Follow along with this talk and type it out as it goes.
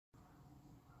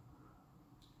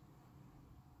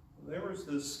There was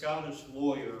this Scottish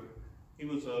lawyer. He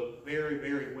was a very,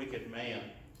 very wicked man.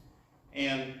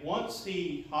 And once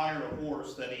he hired a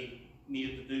horse that he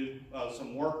needed to do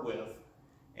some work with,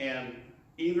 and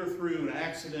either through an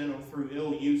accident or through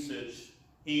ill usage,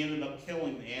 he ended up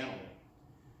killing the animal.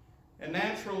 And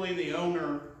naturally, the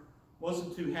owner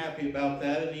wasn't too happy about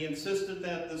that, and he insisted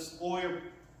that this lawyer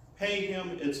pay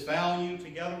him its value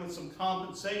together with some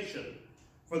compensation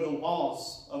for the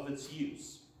loss of its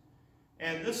use.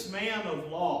 And this man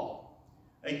of law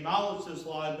acknowledged his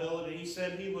liability. He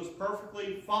said he was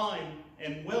perfectly fine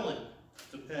and willing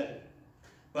to pay.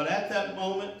 But at that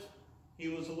moment, he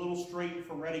was a little straitened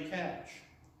for ready cash.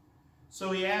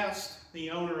 So he asked the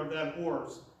owner of that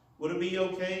horse, would it be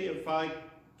okay if I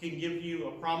can give you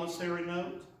a promissory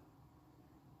note?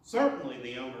 Certainly,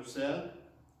 the owner said.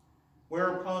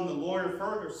 Whereupon the lawyer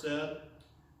further said,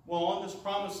 well, on this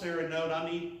promissory note, I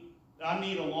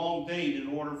need a long date in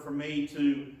order for me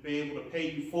to be able to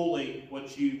pay you fully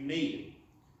what you need.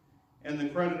 And the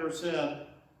creditor said,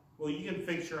 well, you can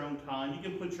fix your own time. You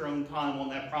can put your own time on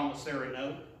that promissory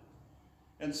note.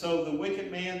 And so the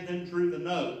wicked man then drew the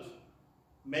note,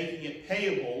 making it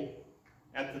payable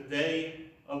at the day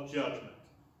of judgment.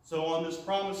 So on this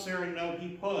promissory note, he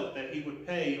put that he would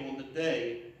pay on the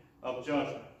day of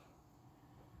judgment.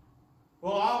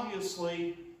 Well,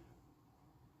 obviously,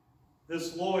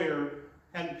 this lawyer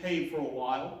hadn't paid for a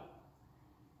while,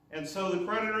 and so the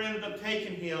creditor ended up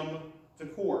taking him to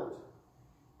court.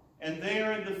 And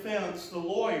there in defense, the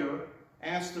lawyer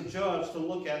asked the judge to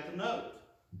look at the note.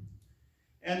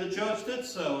 And the judge did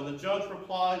so, and the judge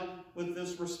replied with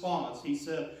this response. He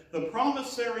said, the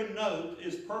promissory note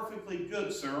is perfectly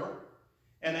good, sir,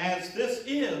 and as this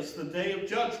is the day of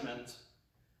judgment,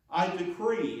 I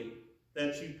decree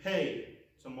that you pay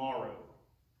tomorrow.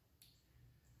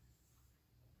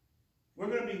 We're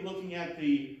going to be looking at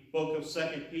the book of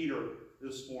 2 Peter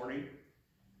this morning.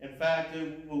 In fact,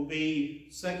 it will be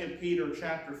 2 Peter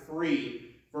chapter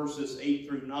 3, verses 8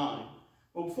 through 9.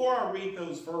 But before I read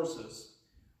those verses,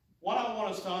 what I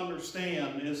want us to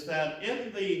understand is that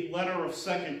in the letter of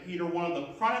 2 Peter, one of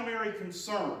the primary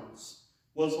concerns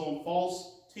was on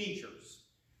false teachers.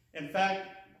 In fact,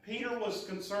 Peter was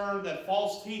concerned that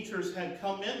false teachers had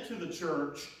come into the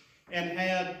church and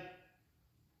had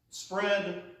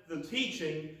spread the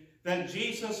teaching that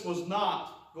Jesus was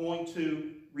not going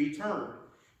to return.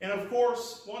 And of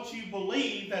course, once you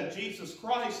believe that Jesus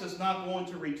Christ is not going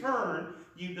to return,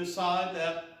 you decide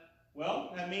that,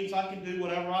 well, that means I can do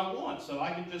whatever I want. So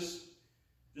I can just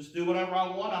do whatever I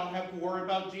want. I don't have to worry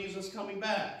about Jesus coming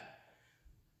back.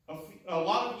 A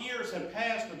lot of years have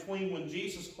passed between when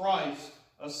Jesus Christ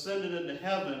ascended into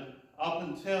heaven up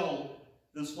until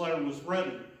this letter was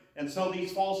written. And so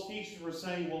these false teachers were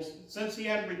saying, well, since he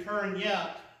hadn't returned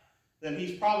yet, then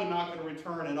he's probably not going to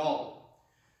return at all.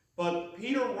 But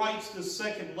Peter writes this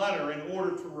second letter in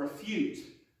order to refute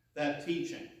that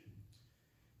teaching.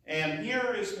 And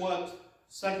here is what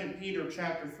 2 Peter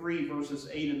chapter 3, verses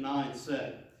 8 and 9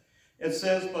 said. It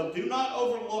says, but do not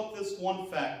overlook this one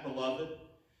fact, beloved,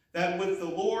 that with the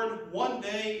Lord 1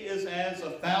 day is as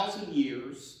 1,000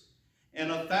 years, and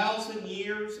 1,000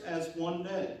 years as 1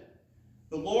 day.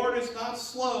 The Lord is not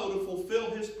slow to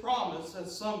fulfill his promise,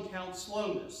 as some count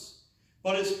slowness,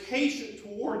 but is patient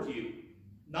toward you,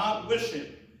 not wishing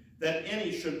that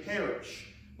any should perish,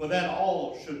 but that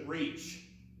all should reach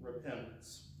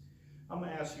repentance. I'm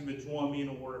going to ask you to join me in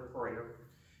a word of prayer.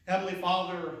 Heavenly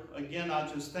Father, again, I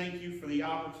just thank you for the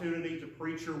opportunity to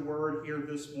preach your word here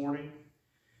this morning.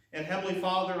 And Heavenly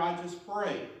Father, I just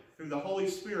pray through the Holy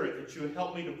Spirit that you would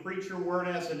help me to preach your word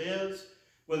as it is,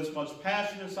 with as much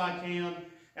passion as I can.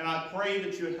 And I pray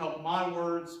that you would help my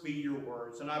words be your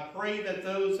words. And I pray that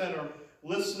those that are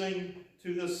listening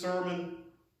to this sermon,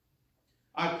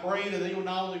 I pray that they will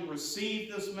not only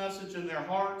receive this message in their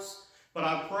hearts, but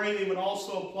I pray they would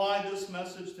also apply this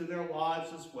message to their lives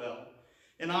as well.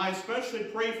 And I especially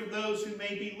pray for those who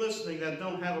may be listening that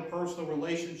don't have a personal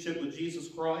relationship with Jesus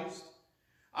Christ.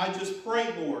 I just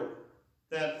pray, Lord,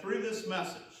 that through this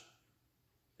message,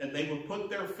 that they would put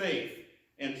their faith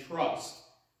and trust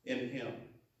in him.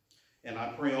 And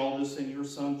I pray all this in your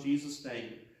Son, Jesus'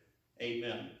 name.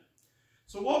 Amen.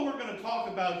 So what we're going to talk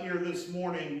about here this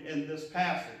morning in this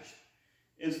passage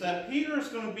is that Peter is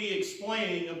going to be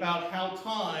explaining about how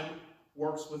time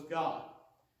works with God.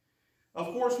 Of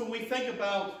course, when we think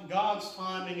about God's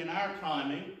timing and our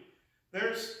timing,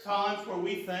 there's times where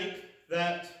we think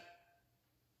that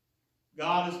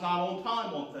God is not on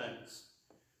time on things,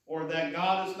 or that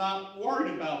God is not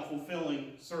worried about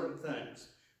fulfilling certain things.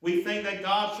 We think that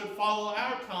God should follow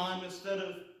our time instead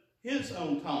of his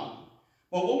own time.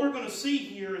 But what we're going to see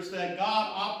here is that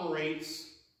God operates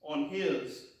on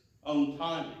his own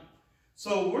timing.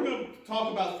 So we're going to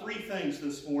talk about three things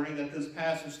this morning that this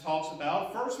passage talks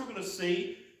about. First, we're going to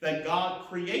see that God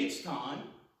creates time.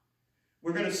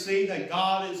 We're going to see that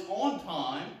God is on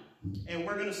time. And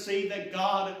we're going to see that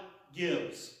God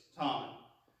gives time.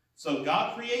 So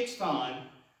God creates time,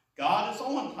 God is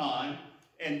on time,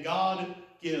 and God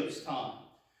gives time.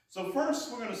 So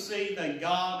first we're going to see that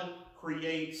God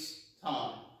creates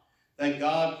time. That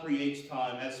God creates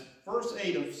time. As verse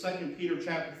 8 of 2 Peter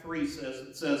chapter 3 says,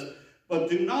 it says,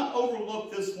 "But do not overlook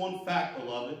this one fact,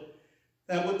 beloved,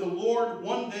 that with the Lord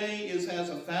 1 day is as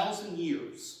 1,000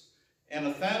 years, and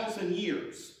 1,000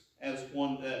 years as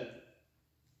 1 day."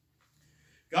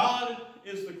 God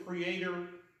is the creator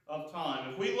of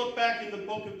time. If we look back in the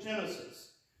book of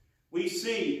Genesis, we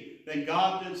see that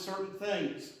God did certain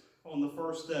things on the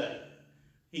first day.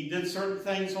 He did certain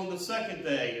things on the second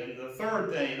day and the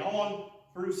third day and on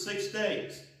through 6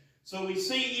 days. So we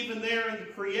see even there in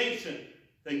the creation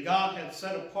that God had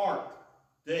set apart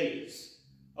days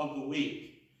of the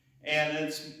week. And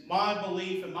it's my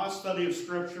belief in my study of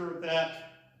Scripture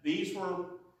that these were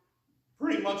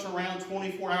pretty much around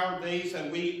 24-hour days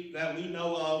that we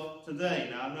know of today.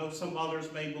 Now, I know some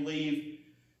others may believe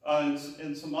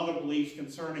in some other beliefs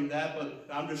concerning that, but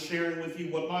I'm just sharing with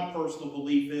you what my personal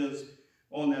belief is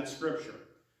on that Scripture.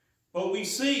 But we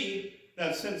see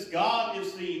that since God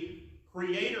is the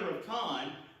creator of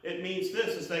time, it means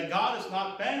this, is that God is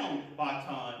not bound by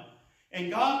time.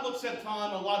 And God looks at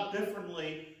time a lot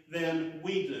differently than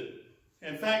we do.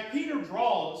 In fact, Peter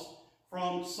draws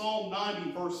from Psalm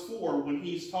 90 verse 4 when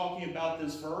he's talking about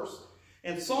this verse.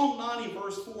 And Psalm 90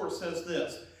 verse 4 says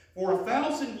this, "For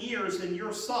 1,000 years in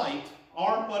your sight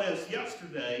are but as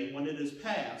yesterday when it is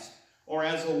past, or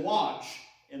as a watch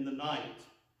in the night."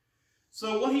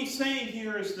 So what he's saying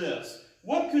here is this.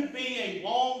 What could be a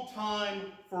long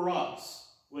time for us,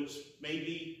 which may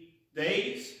be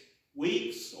days,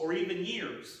 weeks, or even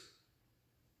years,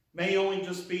 may only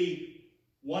just be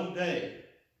 1 day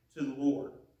to the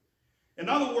Lord. In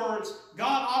other words,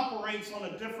 God operates on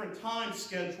a different time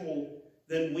schedule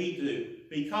than we do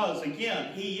because,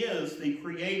 again, he is the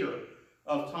creator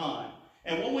of time.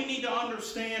 And what we need to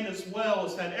understand as well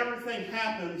is that everything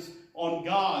happens on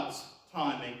God's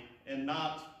timing and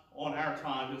not on our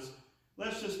time.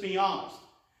 Let's just be honest.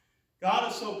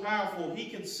 God is so powerful, he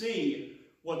can see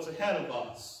what's ahead of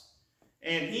us.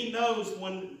 And he knows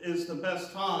when is the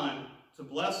best time to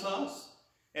bless us.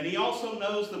 And he also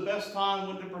knows the best time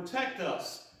when to protect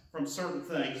us from certain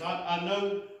things. I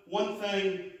know one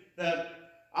thing that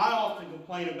I often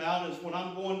complain about is when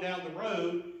I'm going down the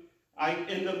road, I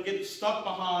end up getting stuck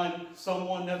behind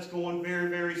someone that's going very,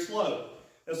 very slow.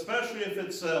 Especially if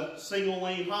it's a single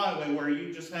lane highway where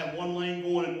you just have one lane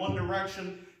going in one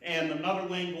direction and another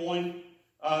lane going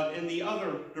in the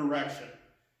other direction.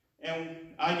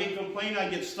 And I get complained, I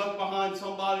get stuck behind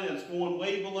somebody that's going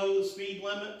way below the speed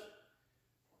limit.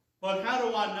 But how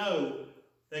do I know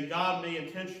that God may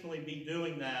intentionally be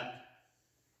doing that?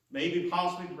 Maybe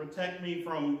possibly to protect me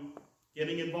from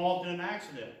getting involved in an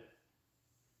accident.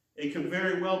 It could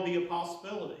very well be a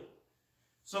possibility.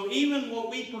 So even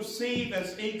what we perceive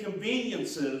as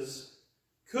inconveniences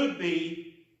could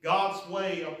be God's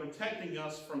way of protecting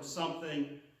us from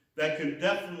something that could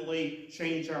definitely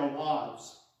change our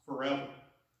lives forever.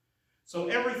 So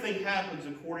everything happens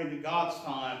according to God's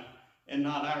time and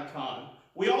not our time.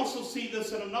 We also see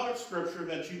this in another scripture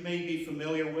that you may be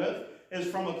familiar with. It's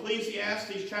from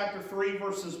Ecclesiastes chapter 3,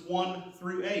 verses 1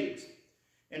 through 8.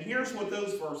 And here's what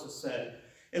those verses say.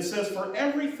 It says, "For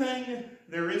everything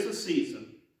there is a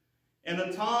season, and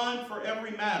a time for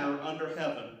every matter under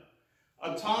heaven,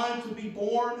 a time to be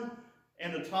born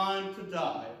and a time to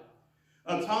die,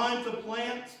 a time to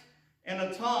plant and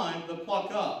a time to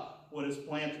pluck up what is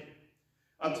planted,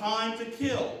 a time to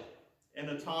kill and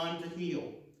a time to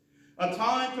heal, a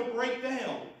time to break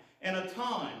down and a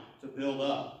time to build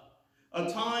up,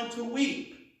 a time to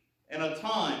weep and a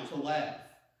time to laugh,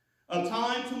 a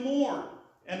time to mourn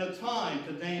and a time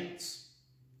to dance,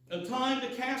 a time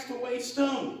to cast away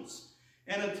stones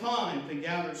and a time to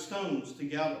gather stones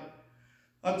together,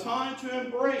 a time to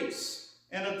embrace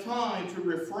and a time to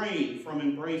refrain from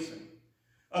embracing,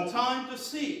 a time to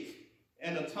seek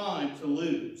and a time to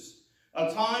lose,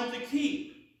 a time to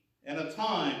keep and a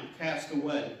time to cast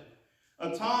away,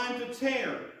 a time to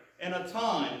tear and a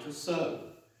time to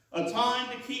sow, a time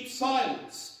to keep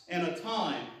silence and a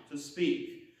time to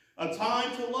speak, a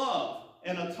time to love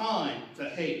and a time to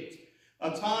hate,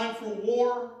 a time for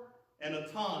war and a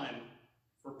time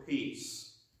for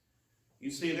peace."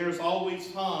 You see, there's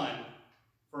always time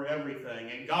for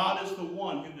everything. And God is the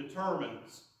one who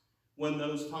determines when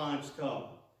those times come.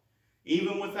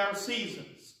 Even with our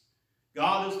seasons,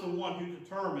 God is the one who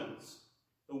determines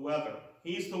the weather.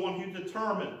 He's the one who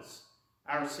determines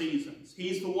our seasons.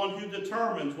 He's the one who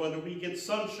determines whether we get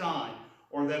sunshine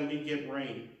or that we get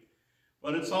rain.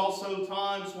 But it's also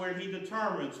times where he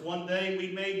determines one day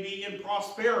we may be in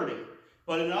prosperity,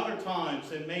 but in other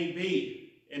times it may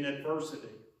be in adversity.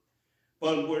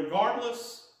 But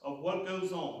regardless of what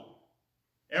goes on,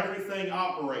 everything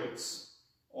operates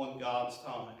on God's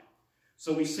time.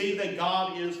 So we see that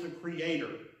God is the creator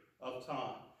of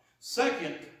time.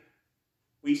 Second,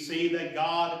 we see that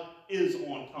God is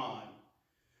on time.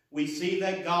 We see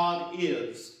that God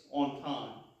is on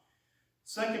time.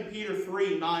 2 Peter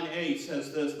 3:9a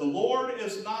says this, "The Lord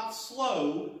is not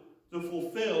slow to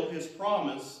fulfill his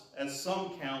promise, as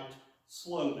some count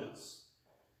slowness."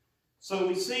 So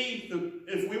we see,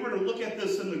 if we were to look at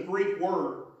this in the Greek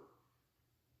word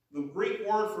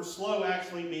for slow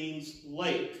actually means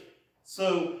late.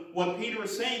 So what Peter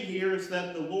is saying here is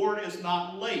that the Lord is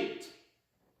not late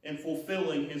in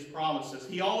fulfilling his promises.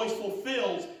 He always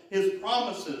fulfills his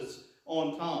promises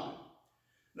on time.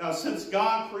 Now, since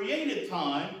God created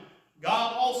time,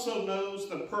 God also knows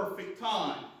the perfect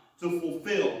time to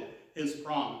fulfill his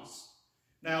promise.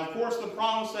 Now, of course, the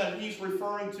promise that he's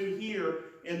referring to here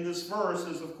in this verse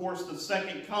is, of course, the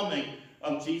second coming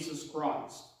of Jesus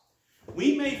Christ.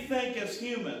 We may think as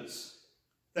humans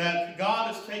that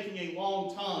God is taking a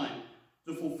long time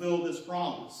to fulfill this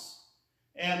promise.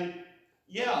 And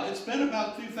yeah, it's been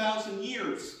about 2,000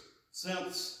 years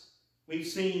since we've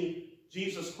seen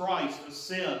Jesus Christ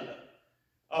ascend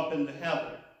up into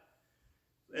heaven.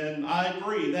 And I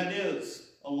agree, that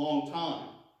is a long time.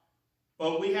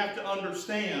 But we have to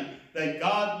understand that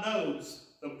God knows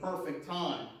the perfect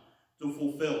time to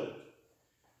fulfill it.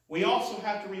 We also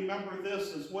have to remember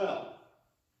this as well.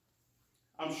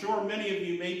 I'm sure many of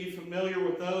you may be familiar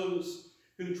with those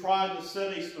who try to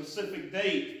set a specific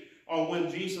date on when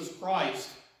Jesus Christ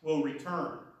will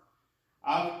return.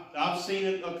 I've seen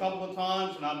it a couple of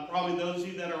times, and probably those of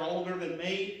you that are older than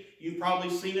me, you've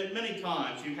probably seen it many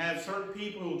times. You have certain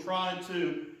people who try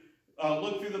to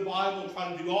look through the Bible and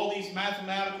try to do all these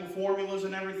mathematical formulas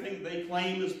and everything they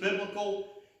claim is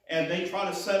biblical, and they try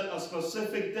to set a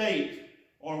specific date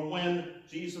on when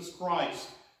Jesus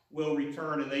Christ will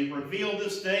return. And they reveal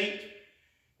this date,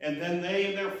 and then they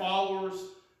and their followers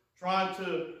try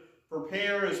to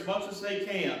prepare as much as they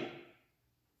can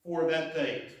for that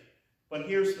date. But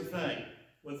here's the thing,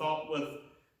 with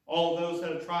all those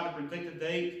that have tried to predict a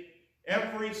date,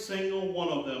 every single one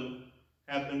of them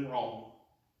have been wrong.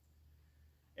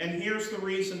 And here's the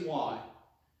reason why.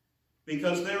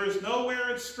 Because there is nowhere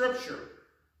in Scripture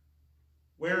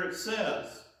where it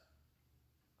says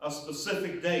a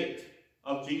specific date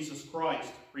of Jesus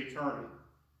Christ returning.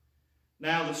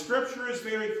 Now, the Scripture is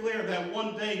very clear that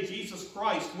one day Jesus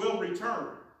Christ will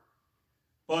return.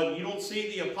 But you don't see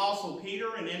the Apostle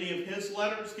Peter in any of his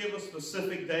letters give a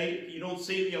specific date. You don't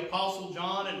see the Apostle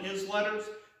John in his letters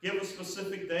give a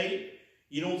specific date.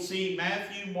 You don't see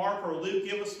Matthew, Mark, or Luke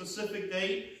give a specific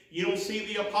date. You don't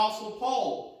see the Apostle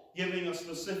Paul giving a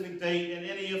specific date in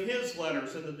any of his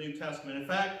letters in the New Testament. In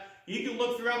fact, you can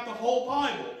look throughout the whole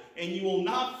Bible, and you will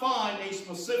not find a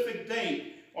specific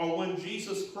date on when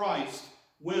Jesus Christ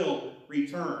will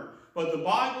return. But the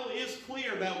Bible is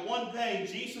clear that one day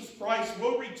Jesus Christ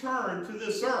will return to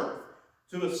this earth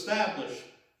to establish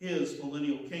his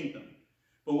millennial kingdom.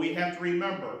 But we have to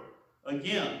remember,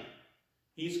 again,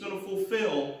 he's going to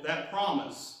fulfill that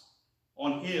promise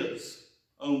on his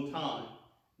own time,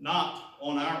 not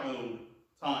on our own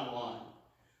timeline.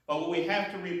 But what we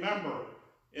have to remember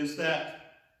is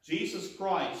that Jesus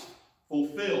Christ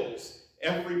fulfills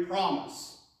every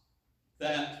promise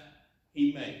that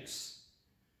he makes.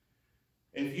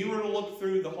 If you were to look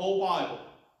through the whole Bible,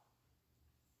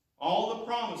 all the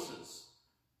promises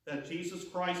that Jesus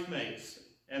Christ makes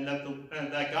and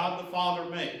that God the Father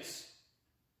makes,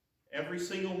 every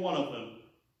single one of them,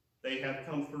 they have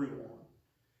come through on.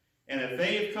 And if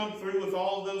they have come through with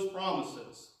all of those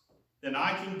promises, then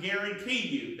I can guarantee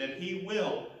you that he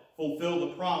will fulfill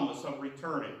the promise of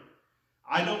returning.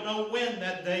 I don't know when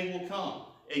that day will come.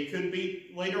 It could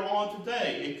be later on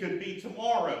today. It could be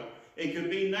tomorrow. It could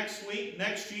be next week,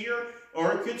 next year,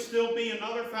 or it could still be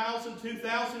another 1,000,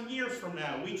 2,000 years from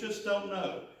now. We just don't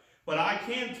know. But I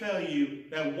can tell you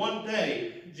that one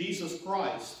day, Jesus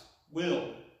Christ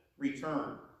will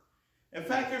return. In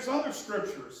fact, there's other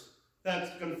scriptures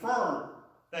that confirm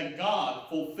that God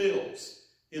fulfills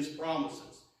his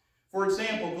promises. For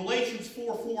example, Galatians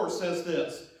 4:4 says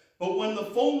this, "But when the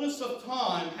fullness of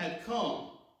time had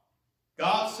come,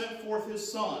 God sent forth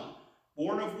his Son,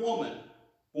 born of woman,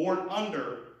 born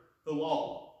under the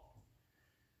law.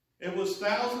 It was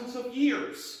thousands of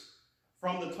years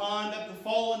from the time that the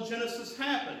fall in Genesis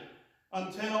happened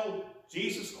until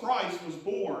Jesus Christ was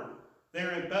born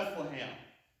there in Bethlehem.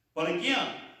 But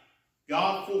again,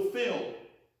 God fulfilled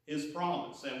his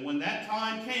promise. And when that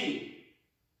time came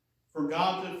for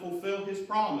God to fulfill his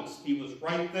promise, he was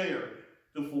right there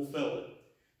to fulfill it.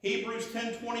 Hebrews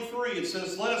 10:23, it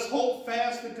says, "Let us hold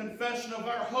fast the confession of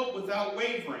our hope without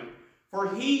wavering.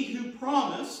 For he who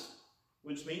promised,"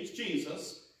 which means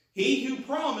Jesus, "he who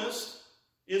promised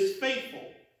is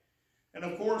faithful." And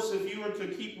of course, if you were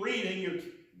to keep reading,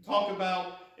 you talk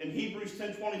about in Hebrews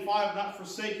 10:25, not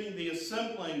forsaking the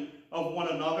assembling of one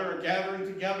another, or gathering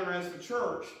together as the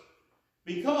church,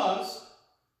 because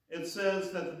it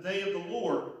says that the day of the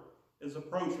Lord is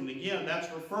approaching. Again,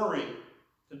 that's referring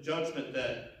to Judgment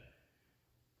Day.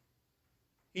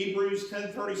 Hebrews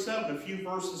 10:37, a few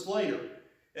verses later.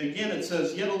 Again, it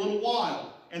says, "Yet a little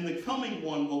while, and the coming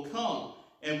one will come,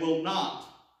 and will not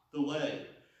delay."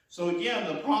 So again,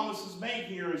 the promise is made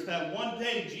here is that one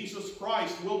day Jesus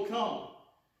Christ will come,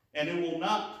 and it will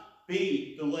not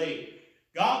be delayed.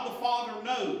 God the Father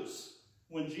knows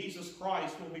when Jesus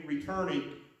Christ will be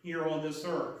returning here on this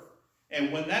earth.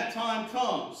 And when that time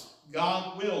comes,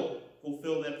 God will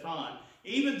fulfill that time.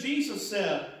 Even Jesus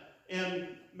said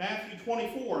in Matthew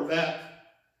 24 that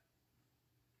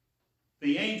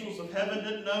the angels of heaven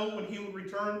didn't know when he would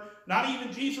return. Not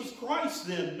even Jesus Christ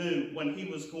then knew when he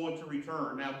was going to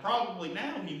return. Now, probably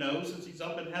now he knows, since he's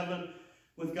up in heaven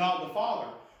with God the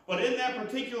Father. But in that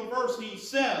particular verse, he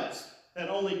says that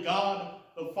only God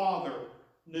the Father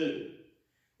knew.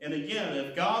 And again,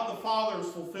 if God the Father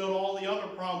has fulfilled all the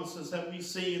other promises that we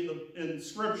see in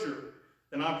Scripture,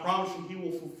 then I promise you he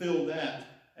will fulfill that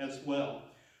as well.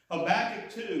 Habakkuk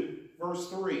 2, verse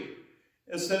 3.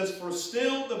 It says, "For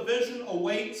still the vision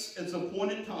awaits its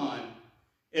appointed time.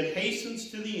 It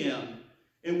hastens to the end.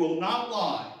 It will not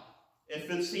lie. If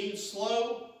it seems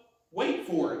slow, wait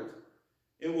for it.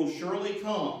 It will surely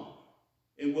come.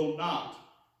 It will not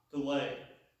delay."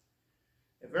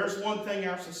 If there's one thing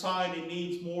our society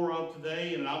needs more of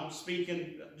today, and I'm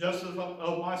speaking just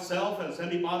of myself as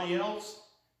anybody else,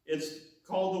 it's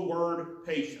called the word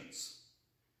patience.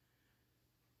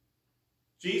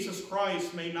 Jesus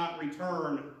Christ may not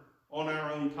return on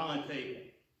our own timetable,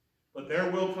 but there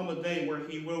will come a day where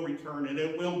he will return, and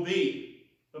it will be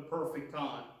the perfect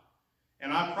time.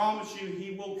 And I promise you,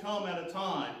 he will come at a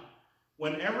time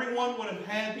when everyone would have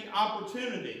had the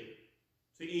opportunity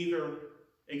to either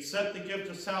accept the gift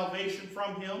of salvation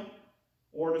from him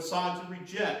or decide to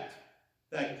reject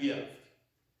that gift.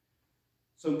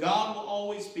 So God will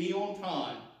always be on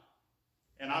time.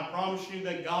 And I promise you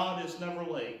that God is never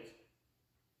late.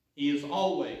 He is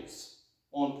always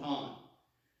on time.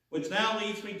 Which now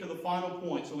leads me to the final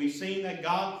point. So we've seen that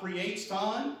God creates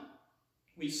time.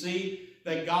 We see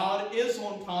that God is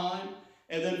on time.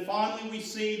 And then finally we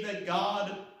see that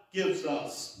God gives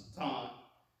us time.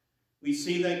 We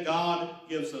see that God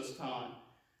gives us time.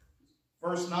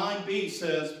 Verse 9b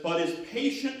says, "But is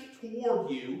patient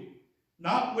toward you,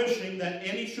 not wishing that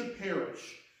any should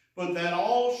perish, but that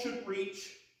all should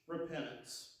reach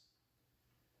repentance."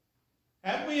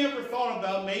 Have we ever thought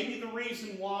about maybe the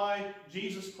reason why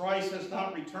Jesus Christ has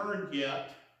not returned yet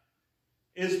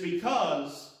is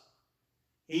because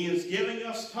he is giving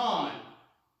us time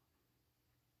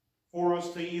for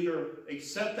us to either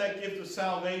accept that gift of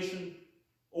salvation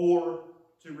or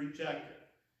to reject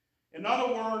it. In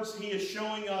other words, he is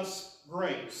showing us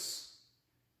grace.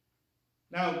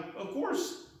 Now, of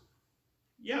course,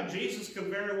 yeah, Jesus could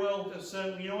very well have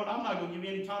said, you know what, I'm not going to give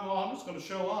you any time at all. I'm just going to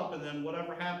show up, and then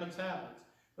whatever happens, happens.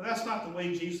 But that's not the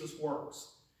way Jesus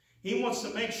works. He wants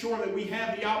to make sure that we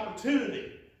have the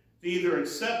opportunity to either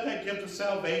accept that gift of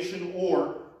salvation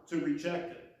or to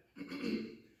reject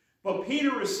it. What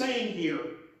Peter is saying here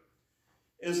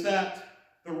is that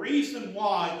the reason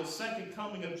why the second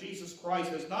coming of Jesus Christ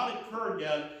has not occurred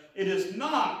yet, it is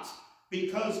not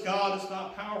because God is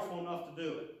not powerful enough to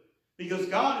do it. Because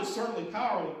God is certainly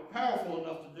powerful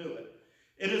enough to do it.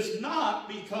 It is not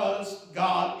because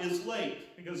God is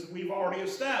late, because we've already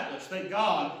established that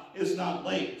God is not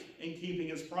late in keeping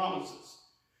his promises.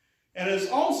 And it's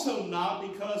also not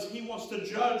because he wants to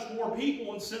judge more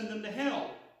people and send them to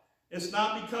hell. It's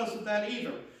not because of that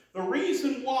either. The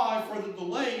reason why for the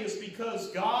delay is because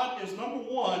God is, number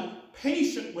one,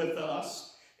 patient with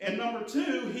us, and number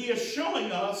two, he is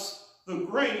showing us the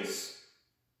grace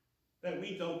that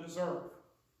we don't deserve.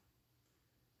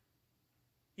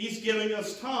 He's giving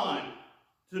us time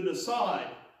to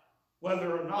decide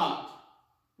whether or not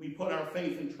we put our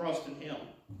faith and trust in him.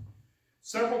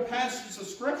 Several passages of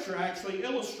Scripture actually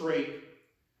illustrate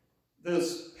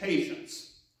this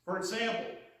patience. For example,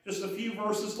 just a few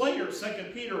verses later,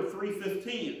 2 Peter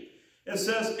 3:15, it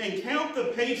says, "And count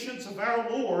the patience of our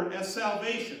Lord as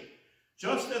salvation,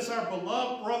 just as our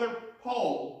beloved brother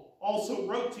Paul also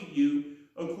wrote to you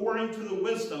according to the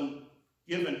wisdom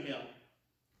given him."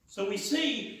 So we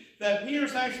see that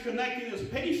Peter's actually connecting his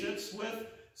patience with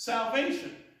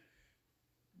salvation.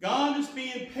 God is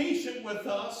being patient with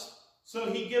us,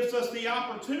 so he gives us the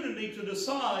opportunity to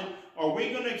decide, are we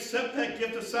going to accept that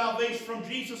gift of salvation from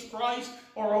Jesus Christ,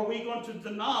 or are we going to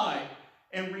deny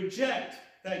and reject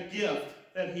that gift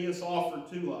that he has offered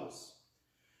to us?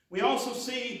 We also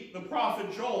see the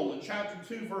prophet Joel in chapter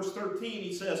 2, verse 13.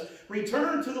 He says,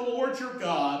 "Return to the Lord your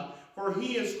God, for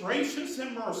he is gracious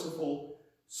and merciful,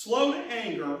 slow to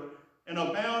anger, and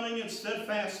abounding in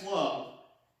steadfast love,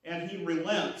 and he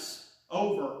relents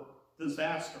over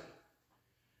disaster."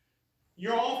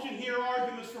 You'll often hear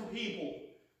arguments from people.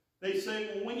 They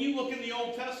say, well, when you look in the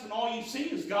Old Testament, all you see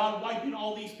is God wiping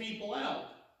all these people out.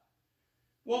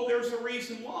 Well, there's a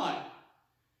reason why.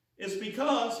 It's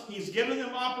because he's given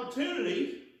them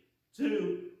opportunity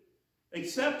to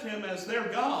accept him as their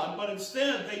God, but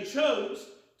instead they chose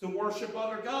to worship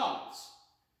other gods.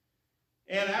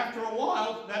 And after a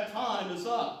while, that time is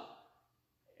up.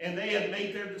 And they had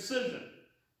made their decision.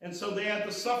 And so they had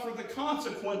to suffer the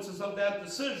consequences of that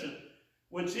decision,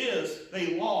 which is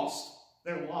they lost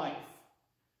their life.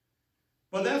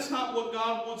 But that's not what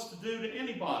God wants to do to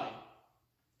anybody.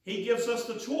 He gives us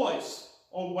the choice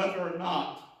on whether or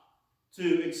not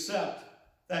to accept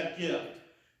that gift.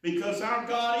 Because our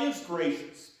God is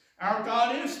gracious. Our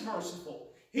God is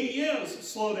merciful. He is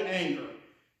slow to anger.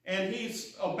 And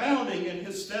he's abounding in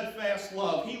his steadfast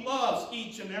love. He loves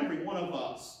each and every one of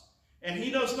us. And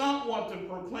he does not want to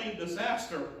proclaim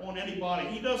disaster on anybody.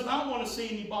 He does not want to see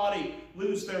anybody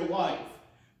lose their life.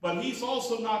 But he's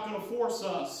also not going to force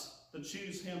us to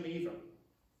choose him either.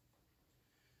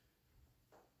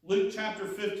 Luke chapter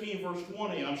 15, verse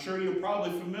 20. I'm sure you're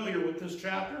probably familiar with this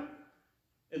chapter.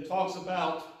 It talks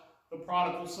about the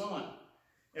prodigal son.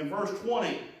 In verse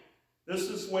 20, this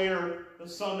is where the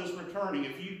son is returning.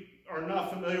 If you are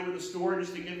not familiar with the story,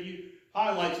 just to give you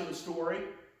highlights of the story,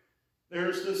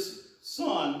 there's this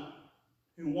son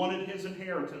who wanted his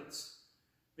inheritance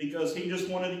because he just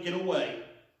wanted to get away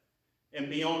and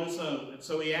be on his own. And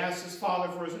so he asks his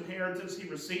father for his inheritance. He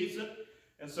receives it.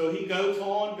 And so he goes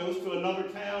to another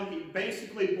town. He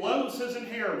basically blows his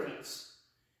inheritance.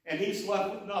 And he's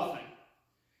left with nothing.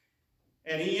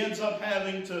 And he ends up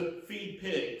having to feed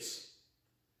pigs.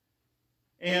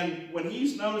 And when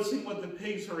he's noticing what the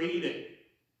pigs are eating,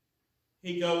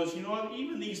 he goes, you know what,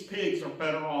 even these pigs are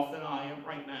better off than I am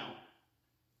right now.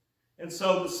 And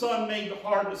so the son made the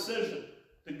hard decision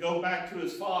to go back to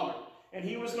his father. And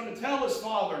he was going to tell his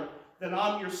father that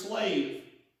I'm your slave.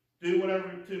 Do whatever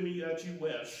to me that you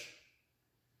wish.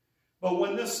 But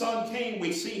when this son came,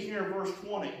 we see here verse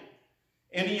 20.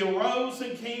 And he arose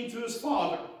and came to his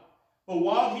father. But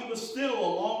while he was still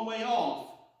a long way off,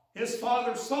 his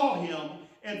father saw him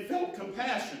and felt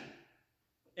compassion,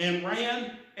 and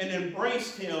ran and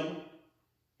embraced him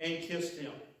and kissed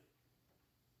him.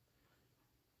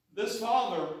 This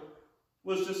father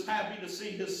was just happy to see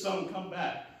his son come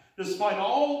back. Despite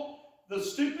all the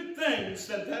stupid things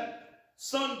that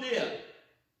son did,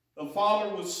 the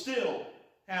father was still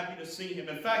happy to see him.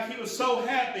 In fact, he was so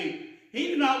happy, he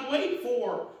did not wait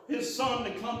for his son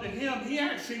to come to him. He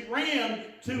actually ran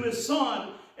to his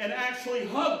son and actually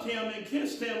hugged him and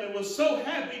kissed him and was so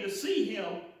happy to see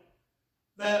him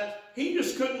that he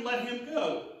just couldn't let him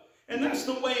go. And that's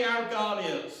the way our God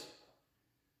is.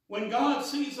 When God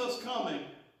sees us coming,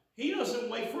 he doesn't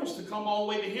wait for us to come all the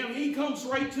way to him. He comes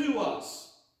right to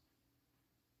us.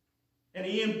 And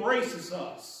he embraces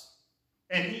us.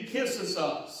 And he kisses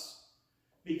us.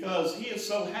 Because he is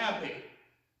so happy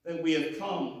that we have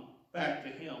come back to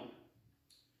him.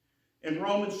 In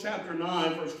Romans chapter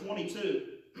 9, verse 22,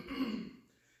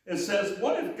 it says,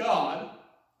 "What if God,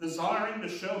 desiring to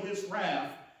show his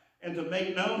wrath and to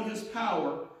make known his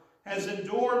power, has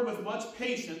endured with much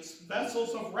patience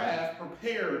vessels of wrath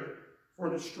prepared for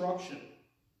destruction?"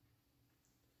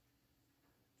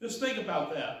 Just think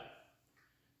about that.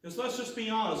 Because let's just be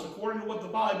honest, according to what the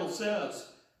Bible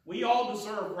says, we all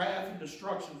deserve wrath and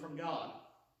destruction from God.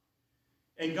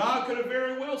 And God could have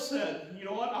very well said, you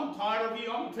know what, I'm tired of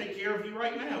you, I'm going to take care of you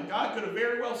right now. God could have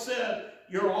very well said,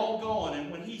 you're all gone. And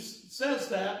when he says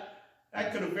that,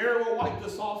 that could have very well wiped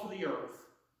us off of the earth.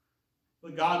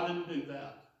 But God didn't do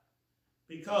that.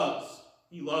 Because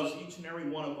he loves each and every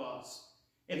one of us.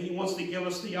 And he wants to give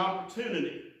us the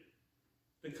opportunity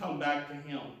to come back to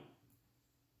him.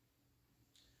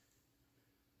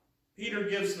 Peter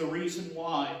gives the reason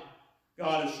why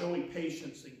God is showing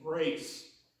patience and grace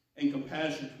and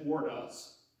compassion toward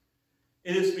us.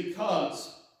 It is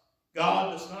because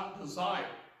God does not desire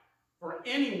for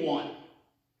anyone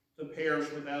to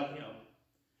perish without him.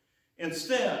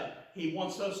 Instead, he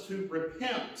wants us to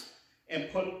repent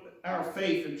and put our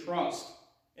faith and trust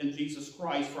in Jesus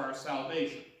Christ for our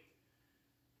salvation.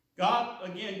 God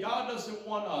doesn't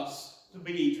want us to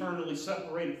be eternally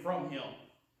separated from him.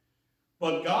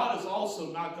 But God is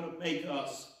also not going to make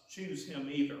us choose him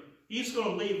either. He's going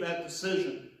to leave that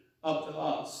decision up to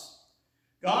us.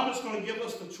 God is going to give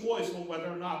us the choice on whether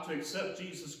or not to accept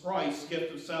Jesus Christ's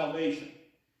gift of salvation.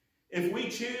 If we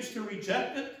choose to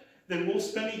reject it, then we'll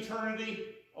spend eternity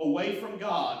away from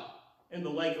God in the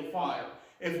lake of fire.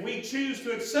 If we choose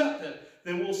to accept it,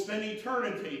 then we'll spend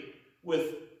eternity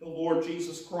with the Lord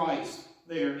Jesus Christ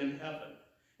there in heaven.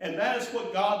 And that is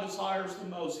what God desires the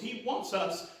most. He wants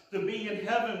us to be in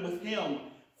heaven with him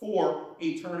for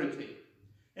eternity.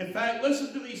 In fact,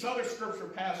 listen to these other scripture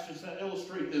passages that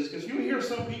illustrate this, because you hear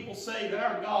some people say that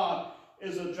our God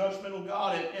is a judgmental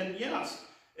God. And yes,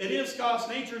 it is God's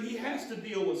nature. He has to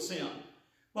deal with sin.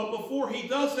 But before he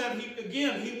does that,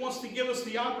 he wants to give us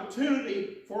the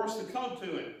opportunity for us to come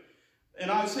to him. In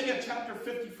Isaiah chapter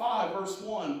 55, verse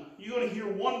 1, you're going to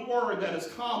hear one word that is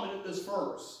common in this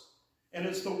verse, and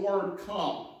it's the word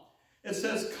come. It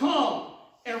says, "Come,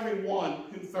 everyone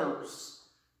who thirsts.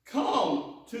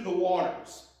 Come to the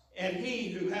waters, and he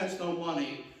who has no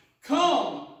money.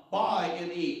 Come, buy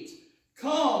and eat.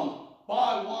 Come,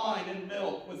 buy wine and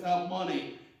milk without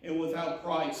money and without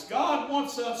price." God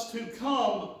wants us to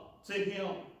come to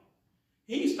him.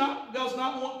 He does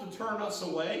not want to turn us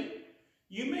away.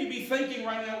 You may be thinking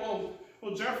right now,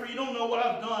 well, Jeffrey, you don't know what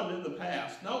I've done in the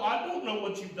past. No, I don't know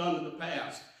what you've done in the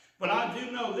past. But I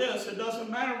do know this. It doesn't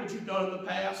matter what you've done in the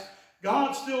past.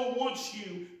 God still wants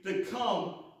you to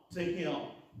come to him.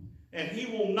 And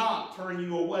he will not turn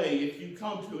you away if you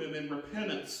come to him in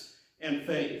repentance and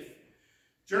faith.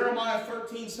 Jeremiah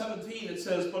 13:17, it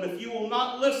says, "But if you will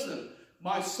not listen,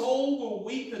 my soul will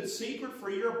weep in secret for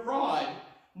your pride.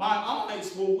 My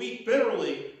eyes will weep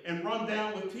bitterly and run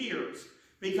down with tears,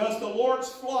 because the Lord's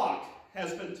flock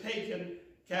has been taken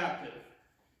captive."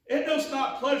 It does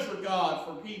not pleasure God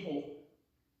for people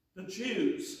to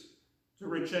choose to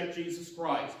reject Jesus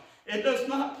Christ. It does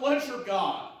not pleasure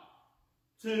God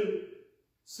to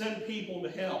send people to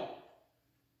hell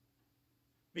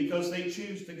because they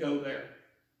choose to go there.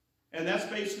 And that's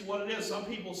basically what it is. Some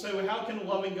people say, well, how can a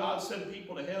loving God send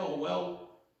people to hell? Well,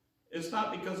 it's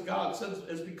not because God sends,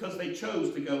 it's because they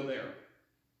chose to go there.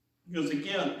 Because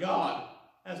again, God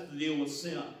has to deal with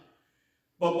sin.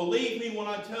 But believe me when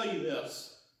I tell you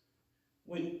this,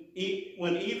 when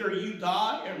either you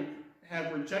die and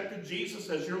have rejected Jesus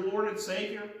as your Lord and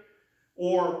Savior,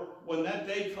 or when that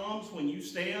day comes when you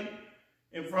stand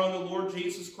in front of the Lord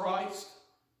Jesus Christ,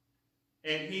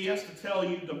 and he has to tell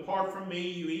you, "Depart from me,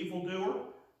 you evildoer,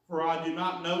 for I do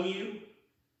not know you,"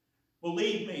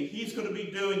 believe me, he's going to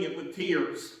be doing it with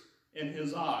tears in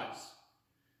his eyes.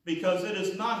 Because it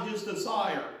is not his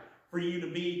desire for you to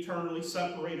be eternally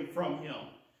separated from him.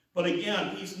 But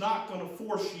again, he's not going to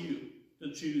force you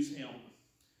to choose him.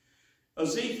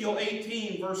 Ezekiel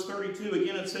 18, verse 32,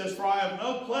 again it says, "For I have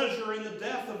no pleasure in the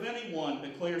death of anyone,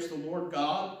 declares the Lord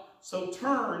God, so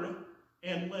turn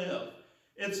and live."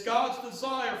 It's God's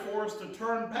desire for us to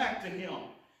turn back to him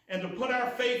and to put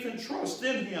our faith and trust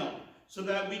in him so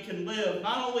that we can live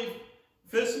not only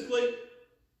physically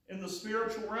in the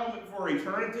spiritual realm for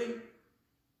eternity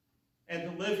and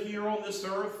to live here on this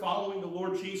earth following the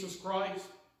Lord Jesus Christ,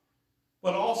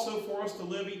 but also for us to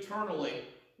live eternally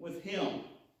with him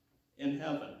in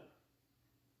heaven.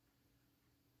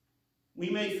 We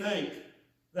may think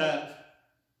that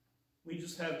we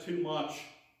just have too much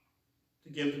to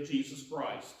give to Jesus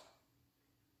Christ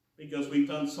because we've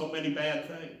done so many bad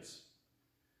things.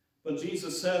 But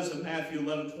Jesus says in Matthew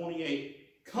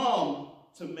 11:28, "Come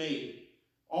to me,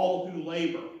 all who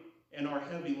labor and are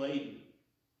heavy laden,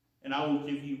 and I will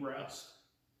give you rest."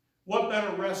 What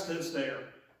better rest is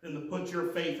there than to put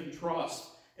your faith and trust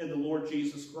in the Lord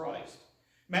Jesus Christ?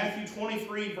 Matthew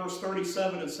 23, verse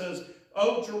 37, it says,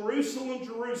 "O Jerusalem,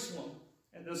 Jerusalem,"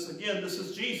 and this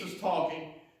is Jesus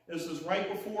talking. This is right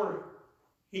before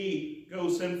he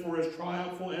goes in for his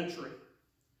triumphal entry.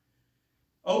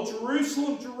 "O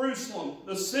Jerusalem, Jerusalem,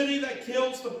 the city that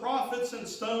kills the prophets and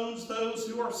stones those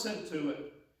who are sent to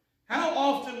it. How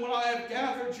often would I have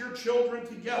gathered your children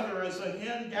together as a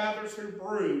hen gathers her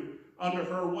brood under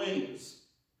her wings,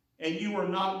 and you were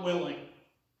not willing.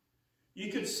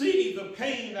 You could see the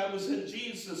pain that was in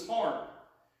Jesus' heart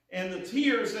and the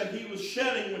tears that he was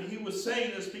shedding when he was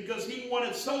saying this, because he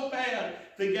wanted so bad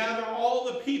to gather all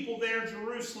the people there in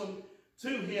Jerusalem to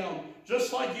him,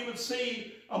 just like you would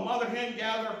see a mother hen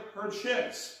gather her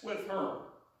chicks with her.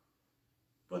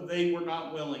 But they were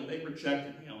not willing. They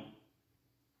rejected him.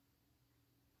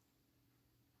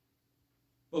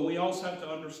 But we also have to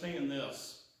understand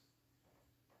this.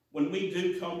 When we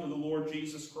do come to the Lord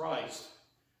Jesus Christ,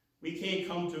 we can't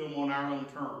come to him on our own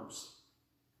terms.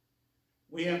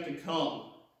 We have to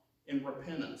come in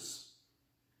repentance,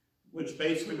 which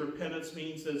basically repentance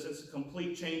means is it's a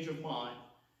complete change of mind.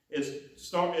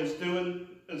 Stop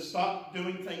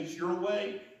doing things your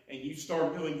way, and you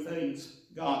start doing things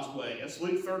God's way. As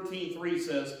Luke 13:3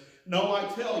 says, "No, I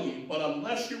tell you, but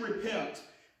unless you repent,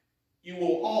 you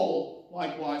will all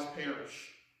likewise perish."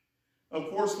 Of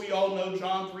course, we all know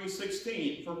John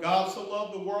 3:16. "For God so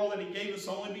loved the world that he gave his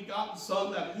only begotten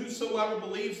Son, that whosoever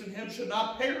believes in him should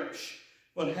not perish,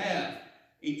 but have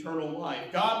eternal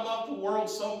life." God loved the world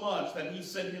so much that he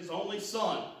sent his only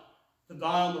Son to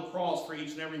die on the cross for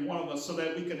each and every one of us, so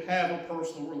that we could have a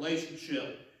personal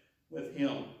relationship with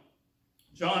him.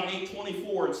 John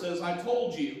 8:24, it says, "I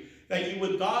told you that you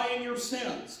would die in your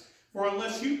sins, for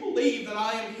unless you believe that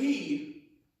I am he,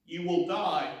 you will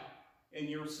die in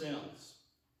your sins."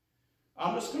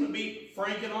 I'm just going to be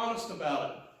frank and honest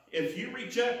about it. If you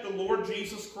reject the Lord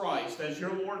Jesus Christ as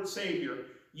your Lord and Savior,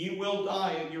 you will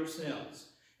die in your sins.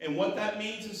 And what that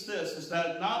means is this, is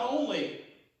that not only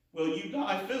will you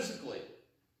die physically,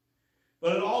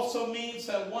 but it also means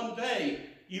that one day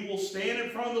you will stand in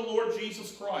front of the Lord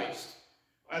Jesus Christ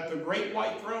at the great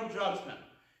white throne judgment.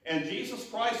 And Jesus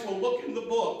Christ will look in the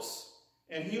books,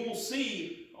 and he will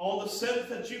see all the sins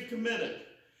that you've committed.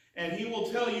 And he will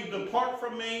tell you, "Depart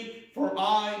from me, for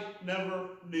I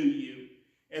never knew you."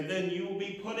 And then you will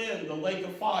be put in the lake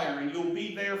of fire, and you'll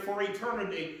be there for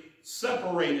eternity,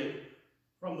 separated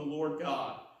from the Lord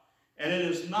God. And it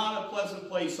is not a pleasant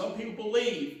place. Some people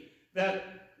believe that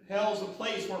hell is a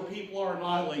place where people are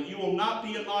annihilated. You will not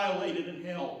be annihilated in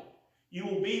hell. You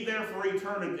will be there for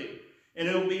eternity. And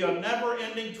it will be a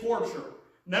never-ending torture,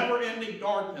 never-ending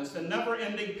darkness, and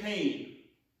never-ending pain,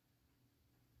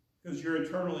 because you're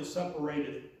eternally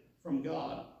separated from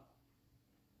God.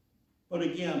 But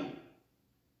again,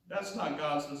 that's not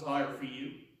God's desire for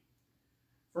you.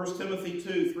 1 Timothy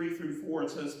 2:3-4, it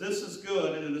says, "This is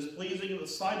good, and it is pleasing in the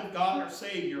sight of God our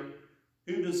Savior,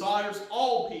 who desires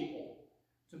all people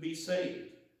to be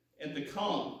saved and to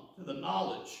come to the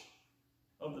knowledge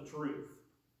of the truth."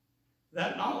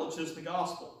 That knowledge is the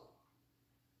gospel.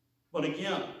 But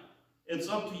again, it's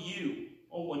up to you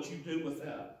on what you do with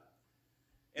that.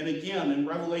 And again, in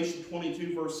Revelation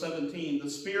 22:17, "The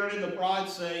Spirit and the bride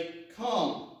say,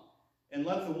 'Come,' and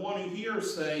let the one who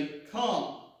hears say,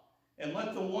 'Come.' And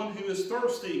let the one who is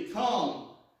thirsty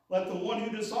come. Let the one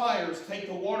who desires take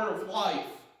the water of life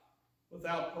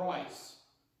without price."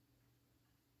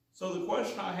 So the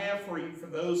question I have for you, for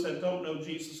those that don't know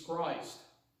Jesus Christ,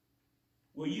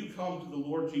 will you come to the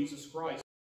Lord Jesus Christ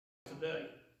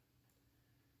today?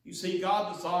 You see,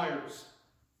 God desires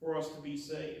for us to be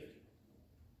saved.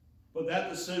 But that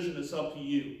decision is up to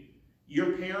you.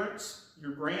 Your parents,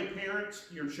 your grandparents,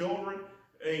 your children,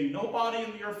 ain't nobody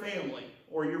in your family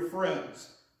or your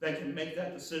friends that can make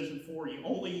that decision for you.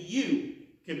 Only you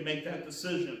can make that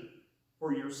decision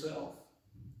for yourself.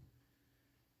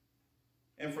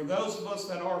 And for those of us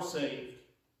that are saved,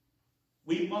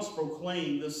 we must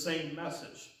proclaim this same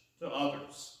message to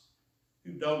others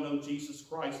who don't know Jesus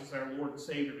Christ as our Lord and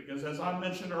Savior. Because as I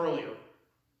mentioned earlier,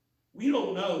 we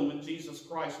don't know when Jesus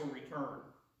Christ will return.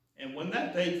 And when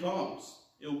that day comes,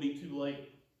 it will be too late.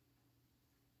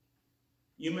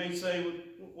 You may say,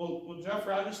 well,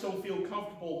 Jeffrey, I just don't feel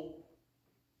comfortable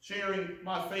sharing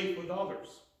my faith with others.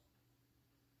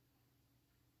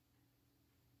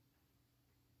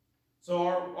 So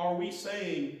are we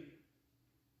saying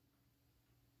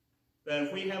that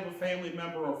if we have a family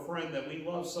member or friend that we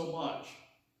love so much,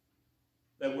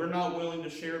 that we're not willing to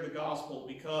share the gospel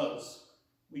because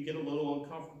we get a little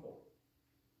uncomfortable?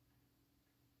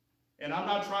 And I'm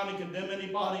not trying to condemn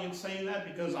anybody in saying that,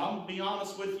 because I'm going to be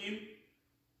honest with you,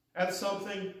 that's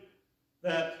something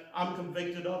that I'm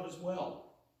convicted of as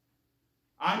well.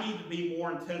 I need to be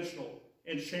more intentional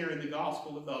in sharing the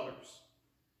gospel with others.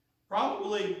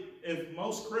 Probably, if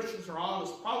most Christians are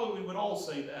honest, probably we would all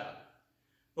say that.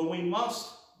 But we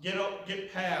must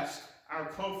get past our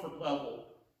comfort level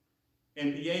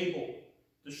and be able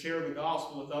to share the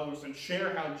gospel with others and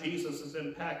share how Jesus has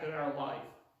impacted our life.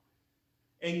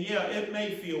 And yeah, it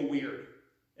may feel weird.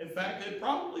 In fact, it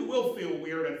probably will feel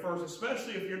weird at first,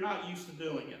 especially if you're not used to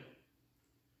doing it.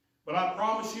 But I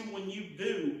promise you, when you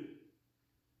do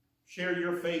share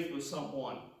your faith with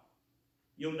someone,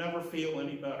 you'll never feel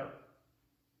any better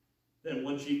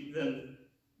than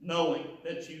knowing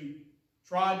that you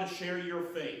tried to share your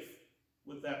faith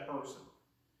with that person.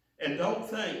 And don't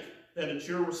think that it's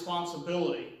your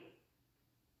responsibility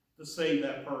to save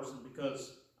that person,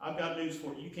 because I've got news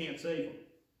for you. You can't save them.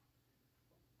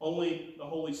 Only the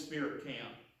Holy Spirit can.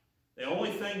 The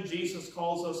only thing Jesus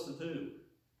calls us to do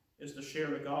is to share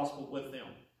the gospel with them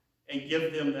and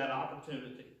give them that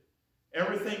opportunity.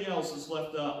 Everything else is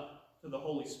left up to the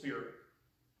Holy Spirit.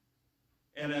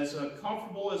 And as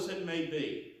comfortable as it may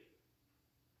be,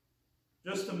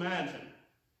 just imagine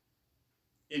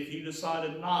if you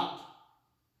decided not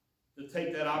to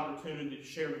take that opportunity to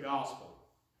share the gospel,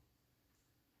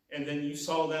 and then you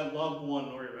saw that loved one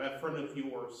or that friend of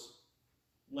yours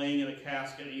laying in a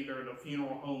casket, either in a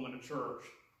funeral home in a church,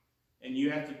 and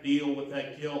you have to deal with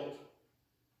that guilt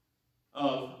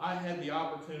of, I had the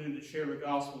opportunity to share the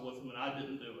gospel with them and I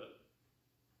didn't do it.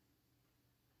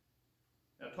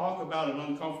 Now talk about an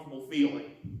uncomfortable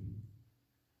feeling.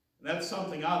 And that's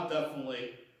something I've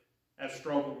definitely have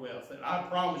struggled with. And I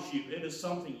promise you, it is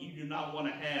something you do not want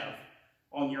to have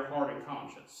on your heart and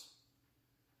conscience.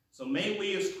 So may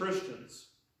we as Christians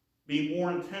be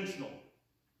more intentional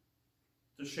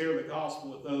to share the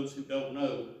gospel with those who don't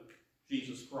know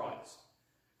Jesus Christ.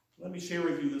 Let me share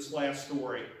with you this last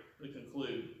story to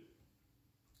conclude.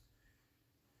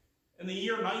 In the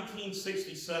year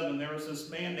 1967, there was this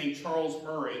man named Charles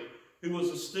Murray who was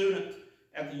a student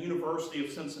at the University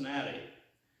of Cincinnati.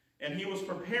 And he was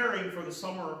preparing for the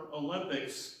Summer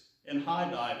Olympics in high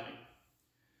diving.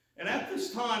 And at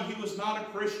this time, he was not a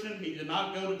Christian. He did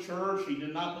not go to church. He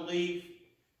did not believe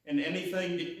in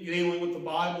anything dealing with the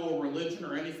Bible or religion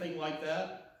or anything like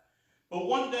that. But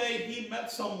one day, he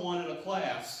met someone in a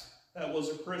class that was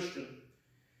a Christian.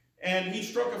 And he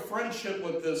struck a friendship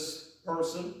with this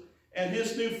person. And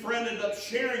his new friend ended up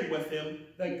sharing with him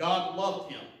that God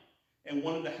loved him and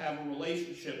wanted to have a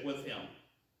relationship with him.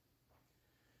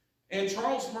 And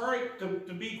Charles Murray,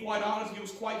 to be quite honest, he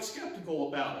was quite skeptical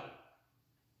about it.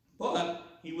 But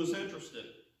he was interested.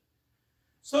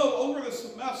 So over the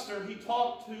semester, he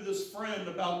talked to this friend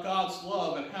about God's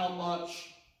love and how much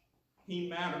he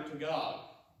mattered to God.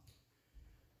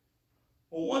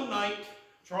 Well, one night,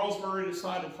 Charles Murray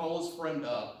decided to call his friend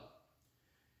up.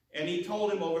 And he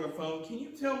told him over the phone, can you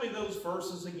tell me those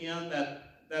verses again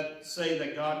that say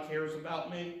that God cares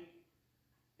about me?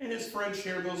 And his friend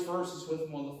shared those verses with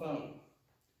him on the phone.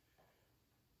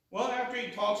 Well, after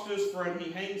he talks to his friend,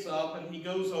 he hangs up and he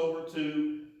goes over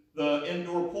to the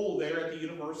indoor pool there at the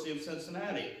University of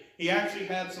Cincinnati. He actually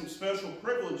had some special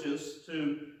privileges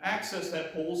to access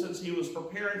that pool since he was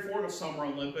preparing for the Summer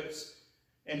Olympics.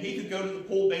 And he could go to the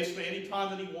pool basically any time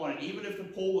that he wanted, even if the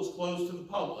pool was closed to the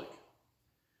public.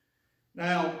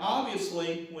 Now,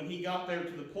 obviously, when he got there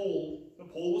to the pool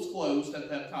was closed at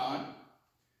that time.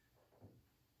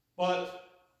 But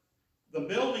the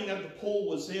building that the pool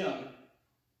was in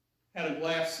had a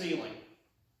glass ceiling.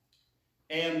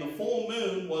 And the full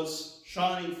moon was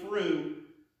shining through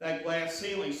that glass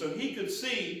ceiling, so he could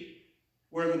see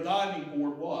where the diving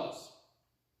board was.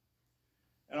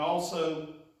 And also,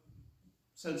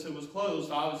 since it was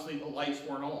closed, obviously the lights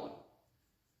weren't on.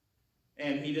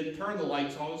 And he didn't turn the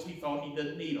lights on because he thought he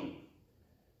didn't need them,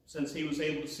 since he was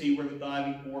able to see where the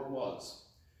diving board was.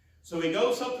 So he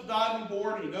goes up the diving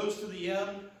board and he goes to the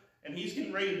end, and he's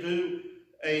getting ready to do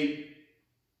a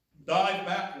dive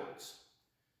backwards.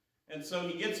 And so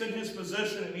he gets in his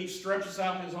position and he stretches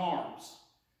out his arms.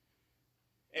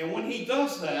 And when he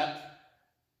does that,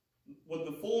 with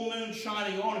the full moon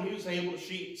shining on him, he was able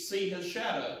to see his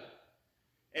shadow.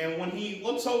 And when he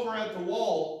looks over at the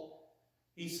wall,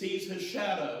 he sees his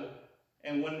shadow.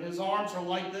 And when his arms are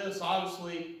like this,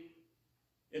 obviously,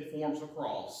 it forms a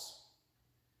cross.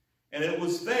 And it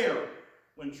was there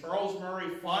when Charles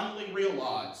Murray finally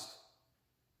realized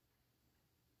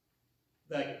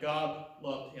that God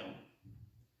loved him.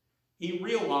 He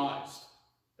realized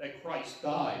that Christ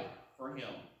died for him.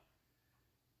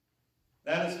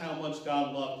 That is how much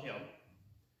God loved him.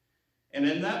 And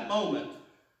in that moment,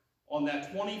 on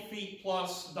that 20 feet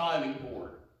plus diving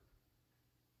board,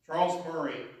 Charles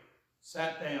Murray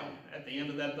sat down at the end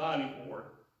of that diving board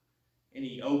and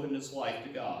he opened his life to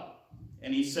God.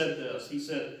 And he said this, he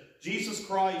said, Jesus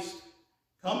Christ,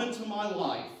 come into my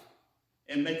life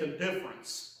and make a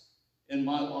difference in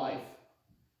my life.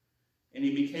 And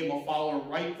he became a follower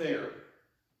right there,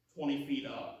 20 feet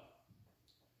up.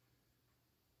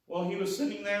 Well, he was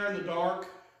sitting there in the dark,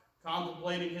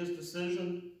 contemplating his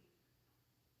decision.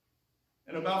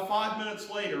 And about 5 minutes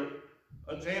later,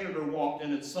 a janitor walked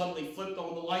in and suddenly flipped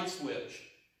on the light switch,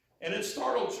 and it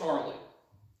startled Charlie.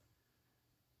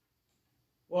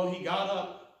 Well, he got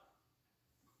up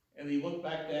and he looked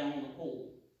back down on the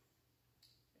pool,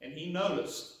 and he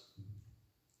noticed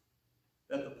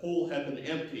that the pool had been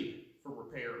empty for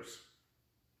repairs.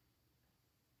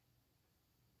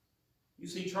 You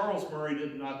see, Charles Murray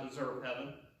did not deserve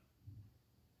heaven.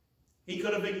 He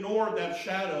could have ignored that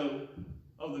shadow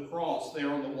of the cross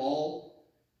there on the wall,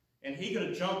 and he could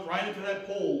have jumped right into that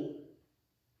pool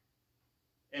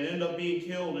and end up being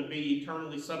killed and be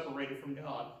eternally separated from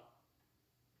God.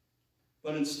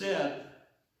 But instead,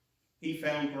 he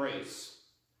found grace.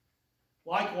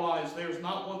 Likewise, there's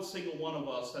not one single one of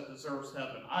us that deserves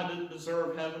heaven. I didn't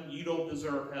deserve heaven. You don't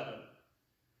deserve heaven.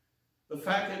 The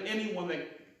fact that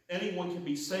anyone can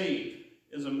be saved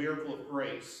is a miracle of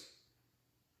grace.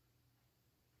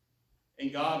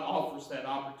 And God offers that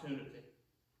opportunity.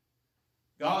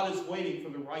 God is waiting for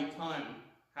the right time,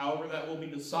 however that will be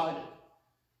decided.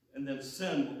 And then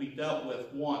sin will be dealt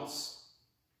with once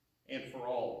and for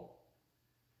all.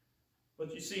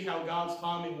 But you see how God's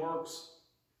timing works?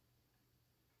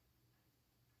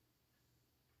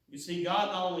 You see,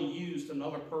 God not only used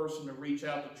another person to reach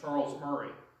out to Charles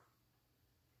Murray,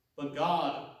 but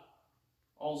God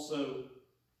also,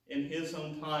 in his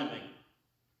own timing,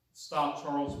 stopped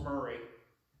Charles Murray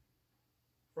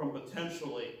from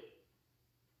potentially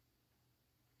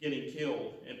getting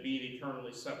killed and being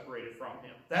eternally separated from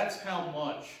him. That's how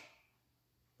much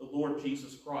the Lord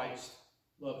Jesus Christ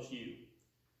loves you.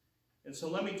 And so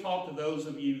let me talk to those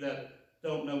of you that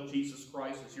don't know Jesus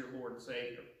Christ as your Lord and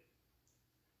Savior.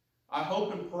 I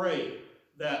hope and pray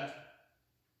that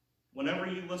whenever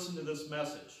you listen to this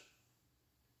message,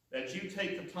 that you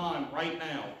take the time right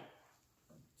now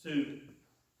to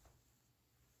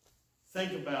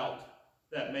think about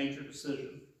that major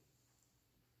decision.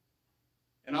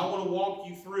 And I want to walk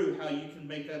you through how you can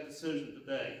make that decision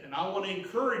today. And I want to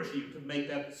encourage you to make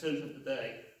that decision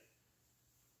today,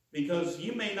 because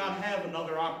you may not have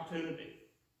another opportunity.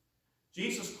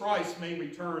 Jesus Christ may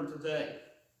return today,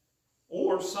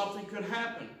 or something could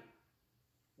happen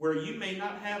where you may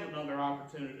not have another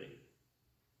opportunity.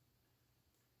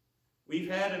 We've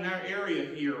had in our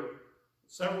area here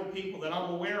several people that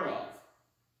I'm aware of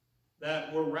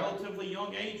that were relatively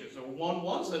young ages, or one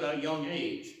was at a young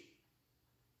age.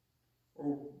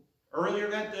 Or earlier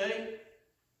that day,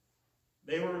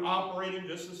 they were operating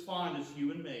just as fine as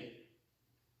you and me.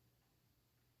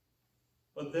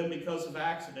 But then because of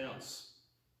accidents,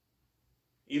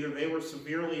 either they were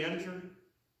severely injured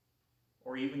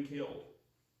or even killed.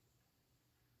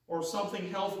 Or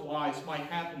something health-wise might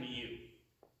happen to you.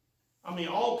 I mean,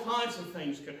 all kinds of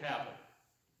things could happen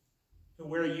to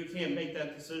where you can't make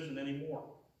that decision anymore.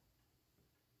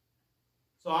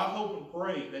 So I hope and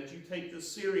pray that you take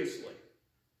this seriously.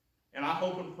 And I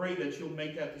hope and pray that you'll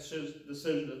make that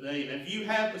decision today. And if you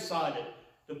have decided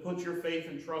to put your faith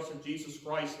and trust in Jesus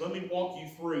Christ, let me walk you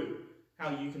through how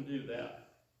you can do that.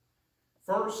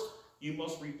 First, you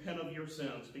must repent of your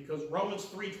sins, because Romans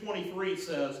 3:23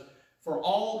 says, "For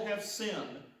all have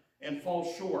sinned and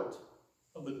fall short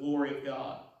of the glory of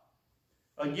God."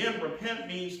 Again, repent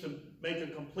means to make a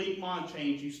complete mind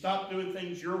change. You stop doing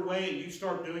things your way and you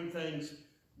start doing things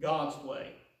God's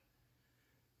way.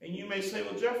 And you may say,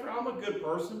 "Well, Jeffrey, I'm a good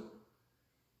person.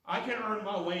 I can earn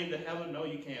my way into heaven." No,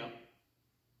 you can't.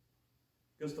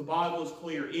 Because the Bible is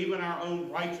clear. Even our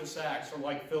own righteous acts are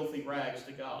like filthy rags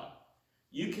to God.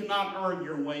 You cannot earn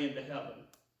your way into heaven.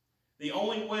 The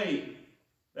only way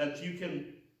that you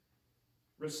can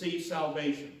receive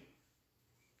salvation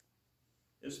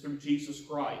is through Jesus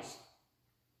Christ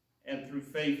and through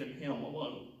faith in Him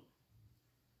alone.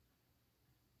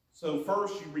 So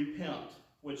first you repent,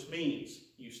 which means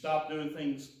you stop doing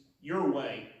things your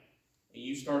way and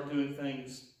you start doing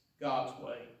things God's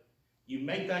way. You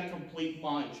make that complete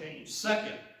mind change.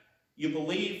 Second, you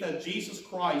believe that Jesus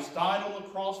Christ died on the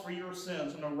cross for your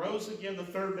sins and arose again the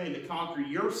third day to conquer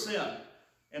your sin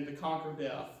and to conquer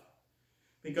death.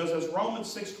 Because as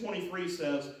Romans 6:23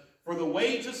 says, "For the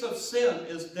wages of sin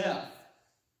is death."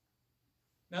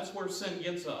 That's where sin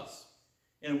gets us.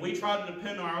 And if we try to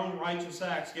depend on our own righteous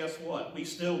acts, guess what? We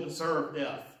still deserve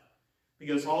death.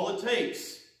 Because all it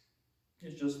takes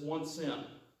is just one sin,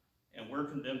 and we're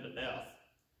condemned to death.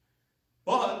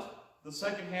 But the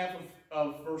second half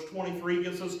of verse 23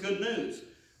 gives us good news.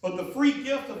 "But the free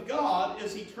gift of God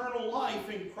is eternal life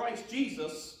in Christ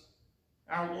Jesus,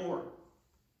 our Lord."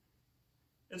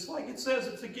 It's like it says,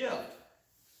 it's a gift.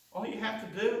 All you have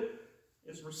to do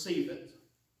is receive it.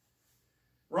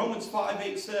 Romans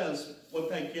 5:8 says what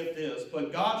that gift is.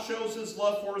 "But God shows His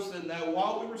love for us in that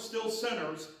while we were still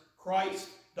sinners, Christ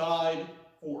died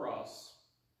for us.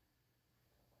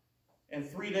 And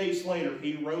 3 days later,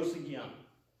 he rose again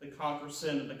to conquer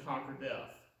sin and to conquer death.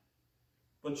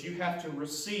 But you have to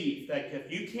receive that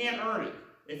gift. You can't earn it.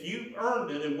 If you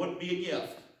earned it, it wouldn't be a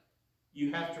gift.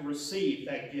 You have to receive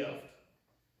that gift.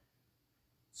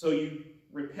 So you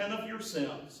repent of your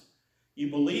sins. You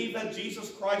believe that Jesus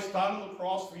Christ died on the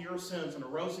cross for your sins and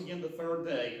arose again the third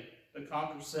day to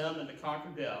conquer sin and to conquer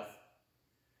death.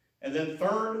 And then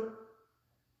third,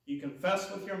 you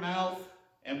confess with your mouth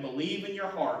and believe in your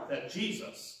heart that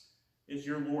Jesus is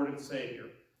your Lord and Savior.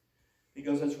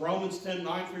 Because as Romans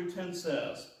 10:9-10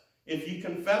 says, if you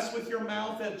confess with your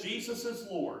mouth that Jesus is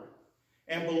Lord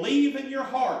and believe in your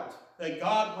heart that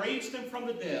God raised him from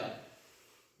the dead,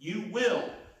 you will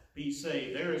be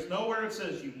saved. There is nowhere it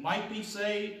says you might be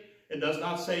saved. It does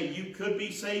not say you could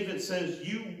be saved. It says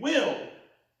you will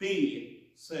be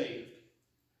saved.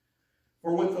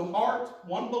 For with the heart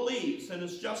one believes and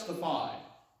is justified,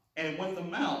 and with the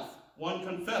mouth one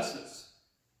confesses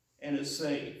and is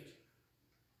saved.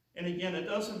 And again, it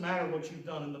doesn't matter what you've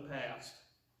done in the past,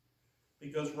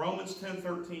 because Romans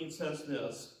 10:13 says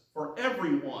this, for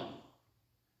everyone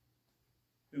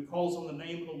who calls on the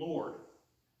name of the Lord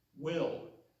will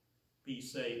be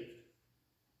saved.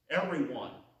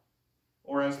 Everyone,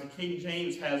 or as the King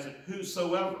James has it,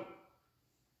 whosoever,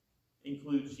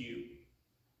 includes you.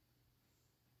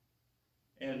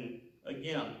 And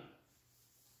again,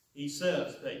 he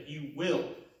says that you will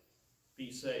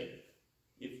be saved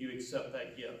if you accept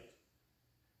that gift.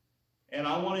 And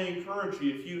I want to encourage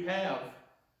you, if you have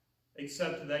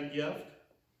accepted that gift,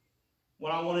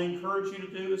 what I want to encourage you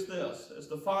to do is this, is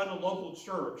to find a local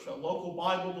church, a local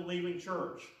Bible-believing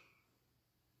church,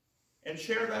 and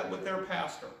share that with their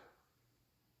pastor.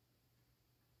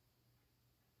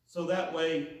 So that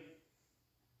way,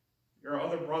 your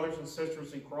other brothers and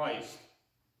sisters in Christ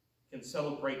can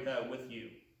celebrate that with you.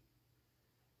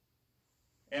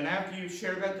 And after you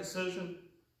share that decision,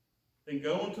 then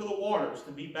go into the waters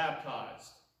to be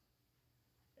baptized.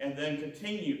 And then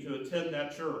continue to attend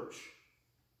that church.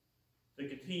 To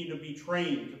continue to be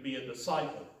trained to be a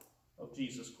disciple of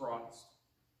Jesus Christ.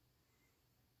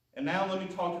 And now let me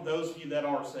talk to those of you that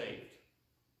are saved.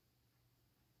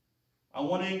 I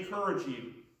want to encourage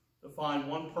you to find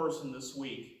one person this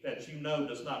week that you know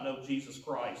does not know Jesus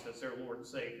Christ as their Lord and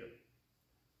Savior.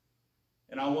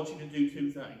 And I want you to do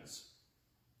two things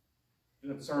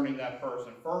concerning that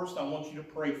person. First, I want you to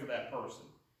pray for that person.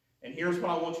 And here's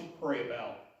what I want you to pray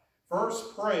about.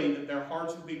 First, pray that their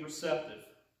hearts would be receptive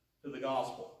to the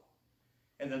gospel.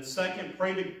 And then second,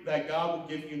 pray that God will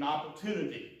give you an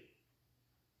opportunity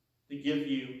to give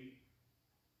you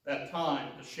that time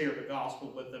to share the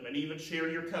gospel with them and even share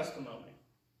your testimony.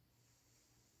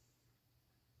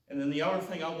 And then the other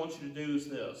thing I want you to do is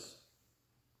this,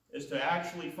 is to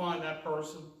actually find that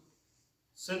person,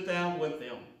 sit down with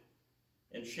them,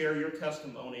 and share your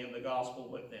testimony and the gospel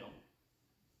with them.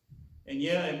 And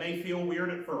yeah, it may feel weird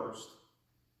at first,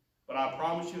 but I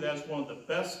promise you that's one of the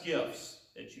best gifts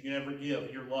that you can ever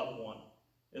give your loved one,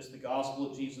 is the gospel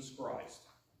of Jesus Christ.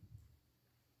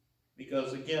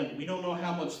 Because again, we don't know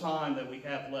how much time that we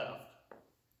have left.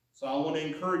 So I want to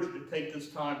encourage you to take this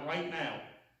time right now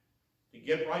to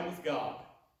get right with God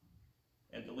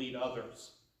and to lead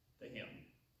others to him.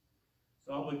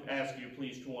 So I'm going to ask you to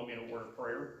please join me in a word of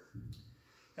prayer.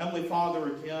 Heavenly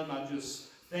Father, again, I just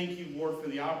thank you, Lord, for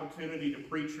the opportunity to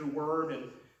preach your word. And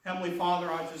Heavenly Father,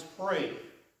 I just pray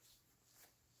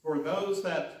for those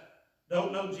that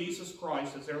don't know Jesus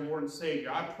Christ as their Lord and Savior.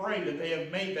 I pray that they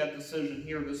have made that decision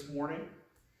here this morning.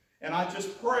 And I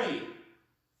just pray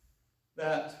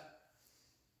that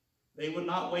they would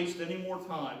not waste any more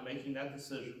time making that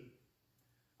decision.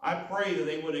 I pray that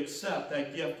they would accept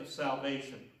that gift of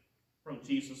salvation from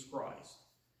Jesus Christ,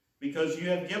 because you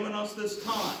have given us this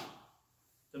time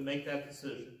to make that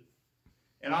decision.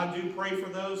 And I do pray for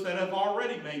those that have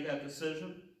already made that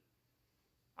decision.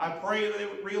 I pray that they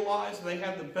would realize that they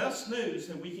have the best news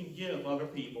that we can give other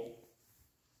people,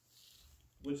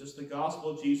 which is the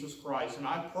gospel of Jesus Christ. And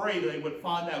I pray that they would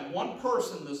find that one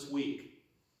person this week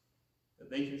that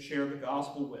they can share the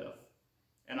gospel with.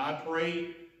 And I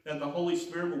pray that the Holy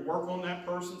Spirit will work on that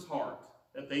person's heart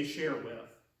that they share with.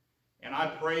 And I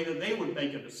pray that they would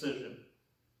make a decision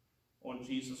on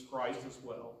Jesus Christ as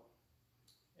well.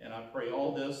 And I pray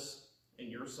all this in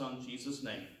your Son, Jesus'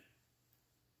 name.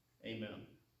 Amen.